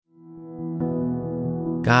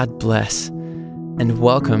God bless, and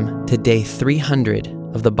welcome to day 300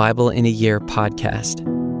 of the Bible in a Year podcast.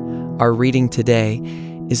 Our reading today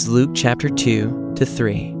is Luke chapter 2 to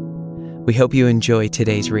 3. We hope you enjoy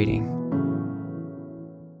today's reading.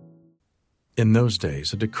 In those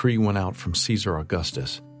days, a decree went out from Caesar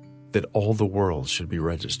Augustus that all the world should be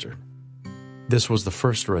registered. This was the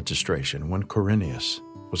first registration when Quirinius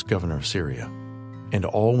was governor of Syria, and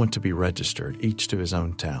all went to be registered, each to his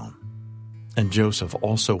own town. And Joseph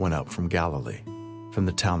also went up from Galilee, from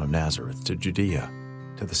the town of Nazareth to Judea,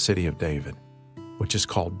 to the city of David, which is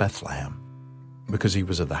called Bethlehem, because he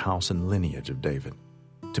was of the house and lineage of David,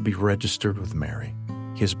 to be registered with Mary,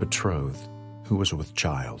 his betrothed, who was with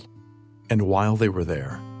child. And while they were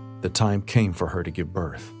there, the time came for her to give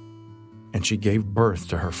birth. And she gave birth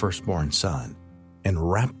to her firstborn son,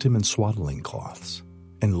 and wrapped him in swaddling cloths,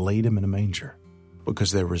 and laid him in a manger,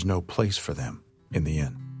 because there was no place for them in the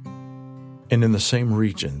inn. And in the same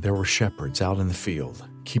region there were shepherds out in the field,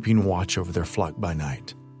 keeping watch over their flock by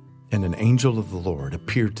night. And an angel of the Lord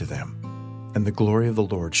appeared to them, and the glory of the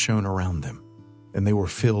Lord shone around them, and they were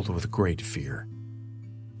filled with great fear.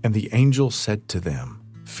 And the angel said to them,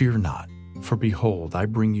 "Fear not, for behold, I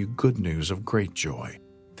bring you good news of great joy,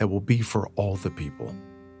 that will be for all the people.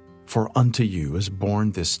 For unto you is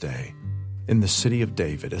born this day, in the city of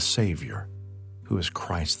David, a Savior, who is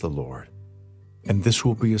Christ the Lord. And this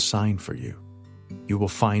will be a sign for you. You will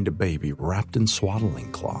find a baby wrapped in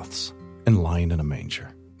swaddling cloths and lying in a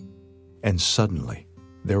manger." And suddenly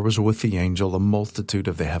there was with the angel a multitude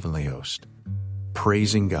of the heavenly host,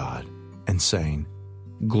 praising God and saying,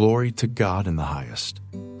 "Glory to God in the highest,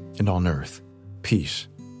 and on earth peace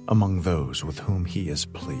among those with whom he is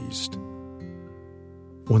pleased."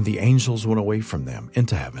 When the angels went away from them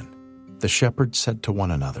into heaven, the shepherds said to one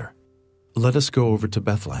another, "Let us go over to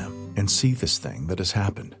Bethlehem and see this thing that has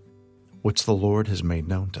happened, which the Lord has made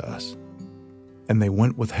known to us." And they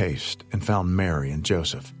went with haste and found Mary and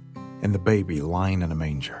Joseph and the baby lying in a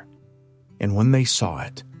manger. And when they saw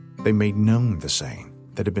it, they made known the saying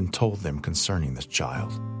that had been told them concerning this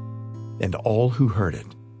child. And all who heard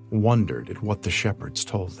it wondered at what the shepherds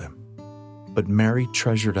told them. But Mary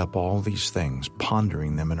treasured up all these things,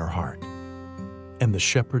 pondering them in her heart. And the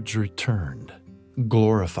shepherds returned,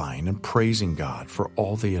 glorifying and praising God for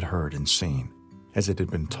all they had heard and seen, as it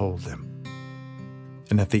had been told them.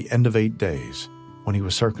 And at the end of 8 days, when he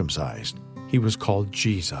was circumcised, he was called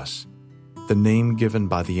Jesus, the name given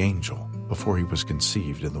by the angel before he was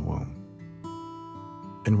conceived in the womb.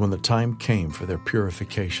 And when the time came for their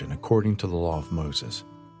purification according to the law of Moses,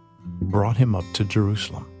 brought him up to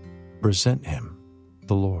Jerusalem, present him,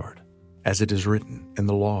 the Lord, as it is written in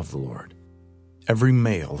the law of the Lord. Every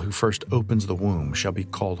male who first opens the womb shall be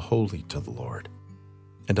called holy to the Lord,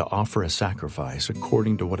 and to offer a sacrifice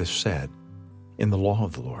according to what is said in the law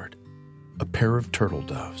of the Lord, a pair of turtle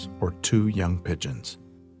doves or 2 young pigeons.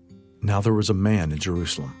 Now there was a man in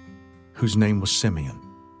Jerusalem, whose name was Simeon,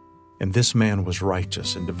 and this man was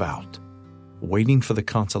righteous and devout, waiting for the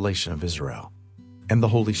consolation of Israel, and the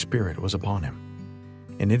Holy Spirit was upon him.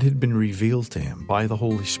 And it had been revealed to him by the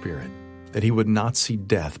Holy Spirit that he would not see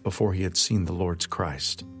death before he had seen the Lord's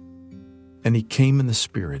Christ. And he came in the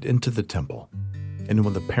Spirit into the temple, and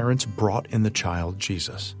when the parents brought in the child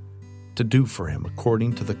Jesus, to do for him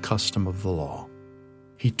according to the custom of the law,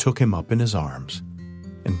 he took him up in his arms,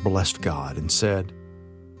 and blessed God, and said,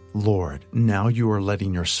 "Lord, now you are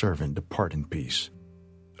letting your servant depart in peace,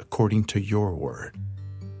 according to your word.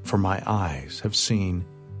 For my eyes have seen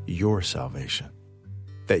your salvation,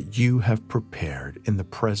 that you have prepared in the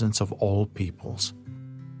presence of all peoples,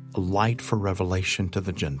 a light for revelation to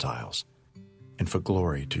the Gentiles, and for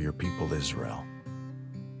glory to your people Israel."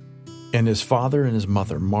 And his father and his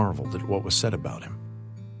mother marveled at what was said about him.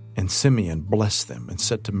 And Simeon blessed them and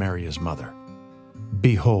said to Mary his mother,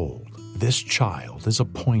 "Behold, this child is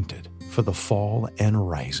appointed for the fall and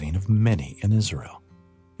rising of many in Israel,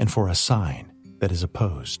 and for a sign that is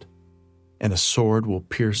opposed. And a sword will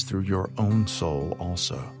pierce through your own soul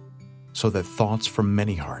also, so that thoughts from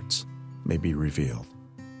many hearts may be revealed."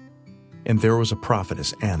 And there was a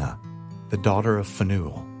prophetess Anna, the daughter of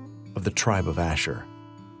Phanuel, of the tribe of Asher.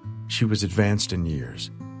 She was advanced in years,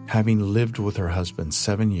 having lived with her husband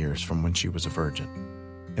 7 years from when she was a virgin,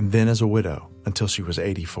 and then as a widow until she was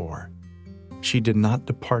 84. She did not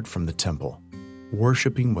depart from the temple,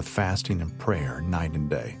 worshiping with fasting and prayer night and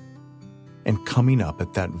day. And coming up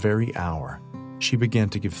at that very hour, she began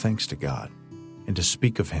to give thanks to God and to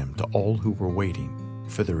speak of him to all who were waiting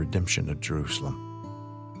for the redemption of Jerusalem.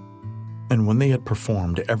 And when they had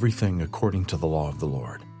performed everything according to the law of the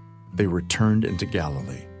Lord, they returned into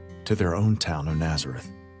Galilee, to their own town of Nazareth.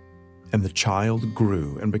 And the child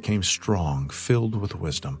grew and became strong, filled with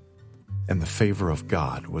wisdom, and the favor of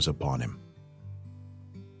God was upon him.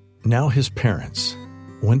 Now his parents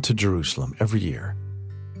went to Jerusalem every year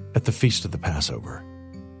at the feast of the Passover.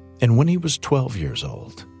 And when he was 12 years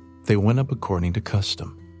old, they went up according to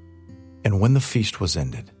custom. And when the feast was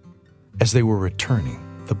ended, as they were returning,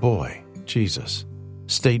 the boy, Jesus,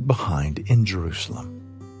 stayed behind in Jerusalem.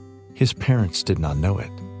 His parents did not know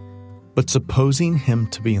it, but supposing him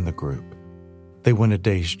to be in the group, they went a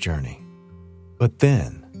day's journey. But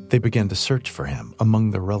then they began to search for him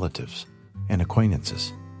among their relatives and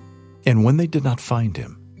acquaintances. And when they did not find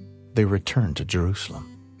him, they returned to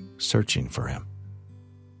Jerusalem, searching for him.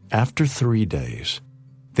 After 3 days,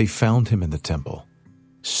 they found him in the temple,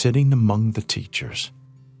 sitting among the teachers,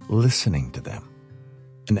 listening to them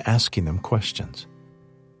and asking them questions.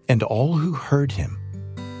 And all who heard him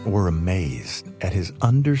were amazed at his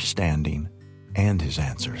understanding and his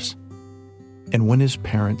answers. And when his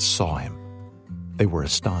parents saw him, they were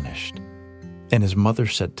astonished. And his mother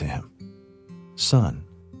said to him, "Son,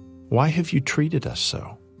 why have you treated us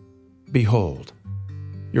so? Behold,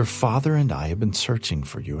 your father and I have been searching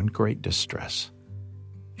for you in great distress."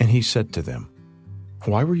 And he said to them,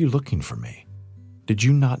 "Why were you looking for me? Did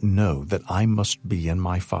you not know that I must be in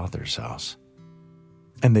my Father's house?"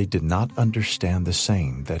 And they did not understand the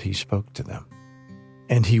saying that he spoke to them.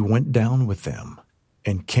 And he went down with them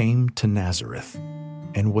and came to Nazareth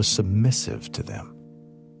and was submissive to them.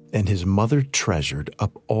 And his mother treasured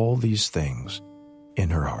up all these things in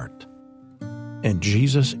her heart. And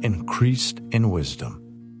Jesus increased in wisdom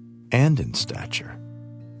and in stature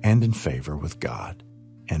and in favor with God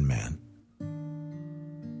and man.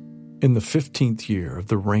 In the 15th year of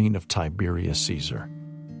the reign of Tiberius Caesar,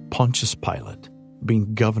 Pontius Pilate,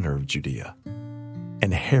 being governor of Judea,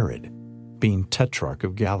 and Herod, being tetrarch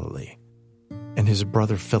of Galilee, and his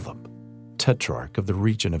brother Philip, tetrarch of the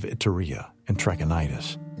region of Iturea and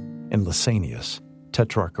Trachonitis, and Lysanias,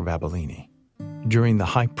 tetrarch of Abilene, during the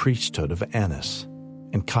high priesthood of Annas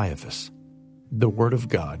and Caiaphas, the word of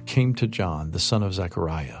God came to John, the son of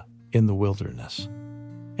Zechariah, in the wilderness.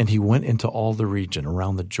 And he went into all the region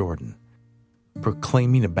around the Jordan,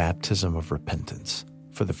 proclaiming a baptism of repentance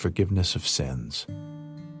for the forgiveness of sins,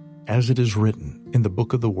 as it is written in the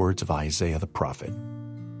book of the words of Isaiah the prophet,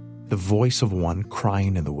 the voice of one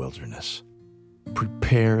crying in the wilderness,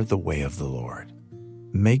 "Prepare the way of the Lord,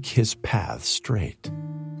 make his path straight.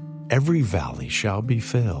 Every valley shall be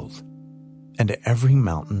filled, and every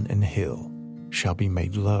mountain and hill shall be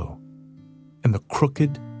made low, and the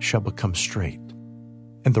crooked shall become straight,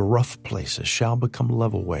 and the rough places shall become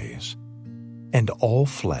level ways, and all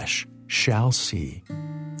flesh shall see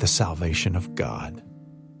the salvation of God."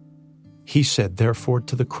 He said therefore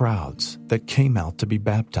to the crowds that came out to be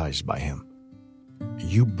baptized by him,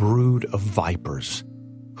 "You brood of vipers,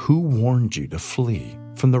 who warned you to flee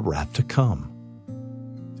from the wrath to come?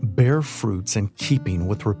 Bear fruits in keeping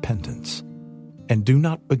with repentance, and do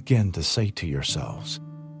not begin to say to yourselves,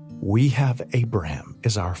 'We have Abraham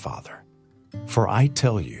as our father.' For I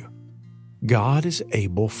tell you, God is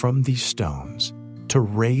able from these stones to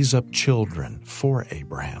raise up children for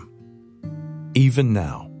Abraham. Even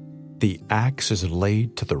now, the axe is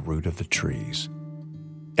laid to the root of the trees.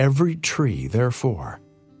 Every tree, therefore,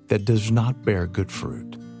 that does not bear good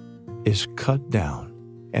fruit is cut down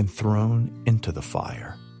and thrown into the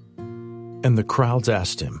fire." And the crowds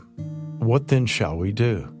asked him, "What then shall we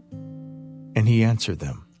do?" And he answered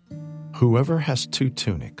them, "Whoever has 2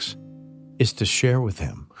 tunics is to share with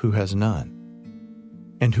him who has none,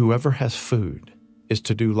 and whoever has food is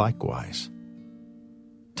to do likewise."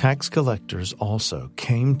 Tax collectors also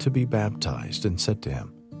came to be baptized and said to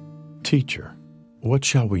him, "Teacher, what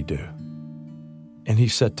shall we do?" And he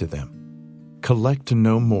said to them, "Collect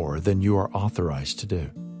no more than you are authorized to do."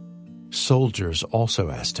 Soldiers also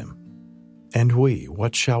asked him, "And we,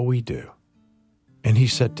 what shall we do?" And he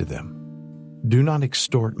said to them, "Do not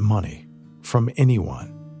extort money from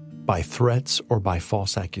anyone by threats or by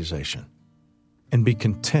false accusation, and be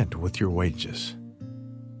content with your wages."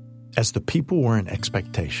 As the people were in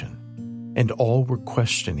expectation, and all were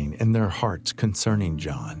questioning in their hearts concerning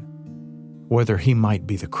John, whether he might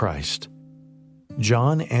be the Christ,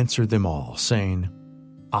 John answered them all, saying,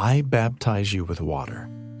 "I baptize you with water,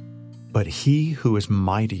 but he who is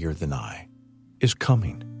mightier than I is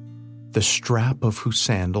coming, the strap of whose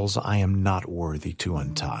sandals I am not worthy to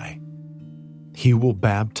untie. He will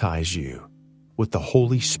baptize you with the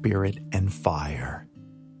Holy Spirit and fire.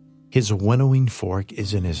 His winnowing fork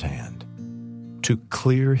is in his hand, to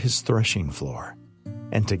clear his threshing floor,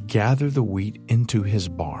 and to gather the wheat into his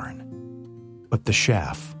barn. But the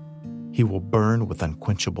chaff he will burn with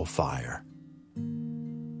unquenchable fire."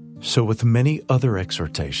 So with many other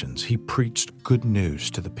exhortations, he preached good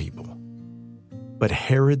news to the people. But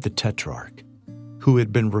Herod the Tetrarch, who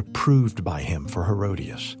had been reproved by him for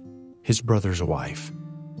Herodias, his brother's wife,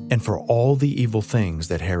 and for all the evil things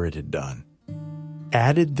that Herod had done,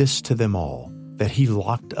 added this to them all, that he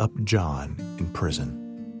locked up John in prison.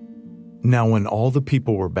 Now when all the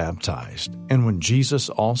people were baptized, and when Jesus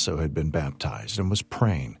also had been baptized and was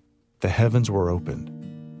praying, the heavens were opened,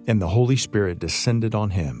 and the Holy Spirit descended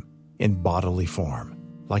on him in bodily form,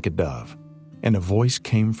 like a dove, and a voice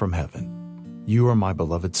came from heaven, "You are my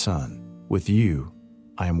beloved Son, with you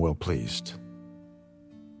I am well pleased."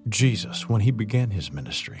 Jesus, when he began his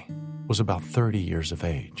ministry, was about 30 years of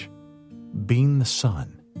age, being the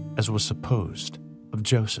son, as was supposed, of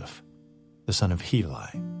Joseph, the son of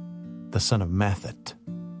Heli, the son of Matthat,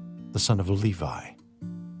 the son of Levi,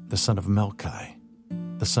 the son of Melchi,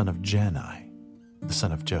 the son of Jannai, the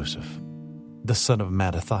son of Joseph, the son of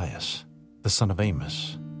Mattathias, the son of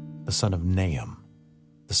Amos, the son of Nahum,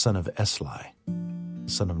 the son of Esli,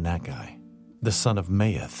 the son of Nagai, the son of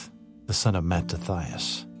Maath, the son of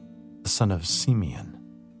Mattathias, the son of Simeon,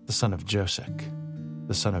 the son of Josech,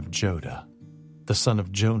 the son of Joda, the son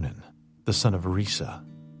of Jonan, the son of Risa,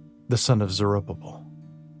 the son of Zerubbabel,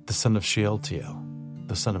 the son of Shealtiel,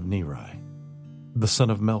 the son of Neri, the son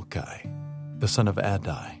of Melchi, the son of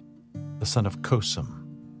Adai, the son of Kosam,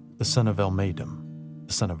 the son of Elmadam,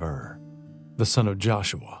 the son of the son of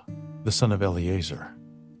Joshua, the son of Eleazar,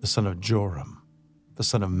 the son of Joram, the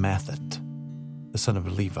son of Matthat, the son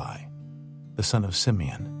of Levi, the son of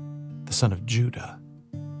Simeon, the son of Judah,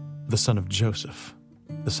 the son of Joseph,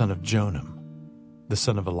 the son of Jonam, the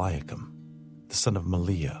son of Eliakim, the son of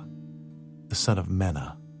Maliah, the son of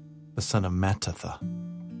Menah, the son of Mattatha,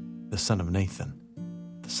 the son of Nathan,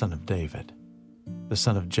 the son of David, the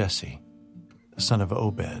son of Jesse, the son of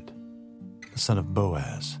Obed, the son of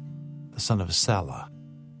Boaz, the son of Salah,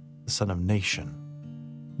 the son of Nahshon,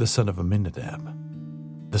 the son of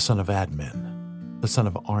Amminadab, the son of Admin, the son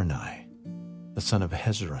of Arni, the son of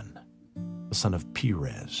Hezron, the son of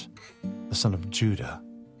Perez, the son of Judah,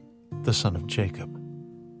 the son of Jacob,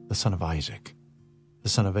 the son of Isaac, the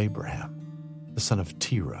son of Abraham, the son of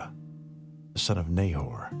Terah, the son of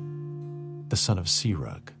Nahor, the son of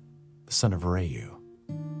Serug, the son of Reu,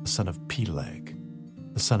 the son of Peleg,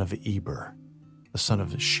 the son of Eber, the son of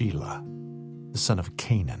Shelah, the son of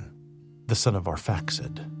Canaan, the son of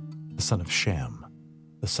Arphaxad, the son of Shem,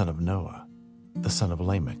 the son of Noah, the son of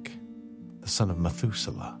Lamech, the son of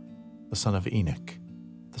Methuselah, the son of Enoch,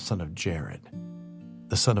 the son of Jared,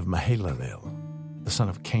 the son of Mahalalel, the son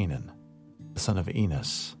of Canaan, the son of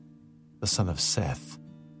Enos, the son of Seth,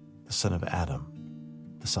 the son of Adam,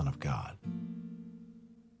 the son of God.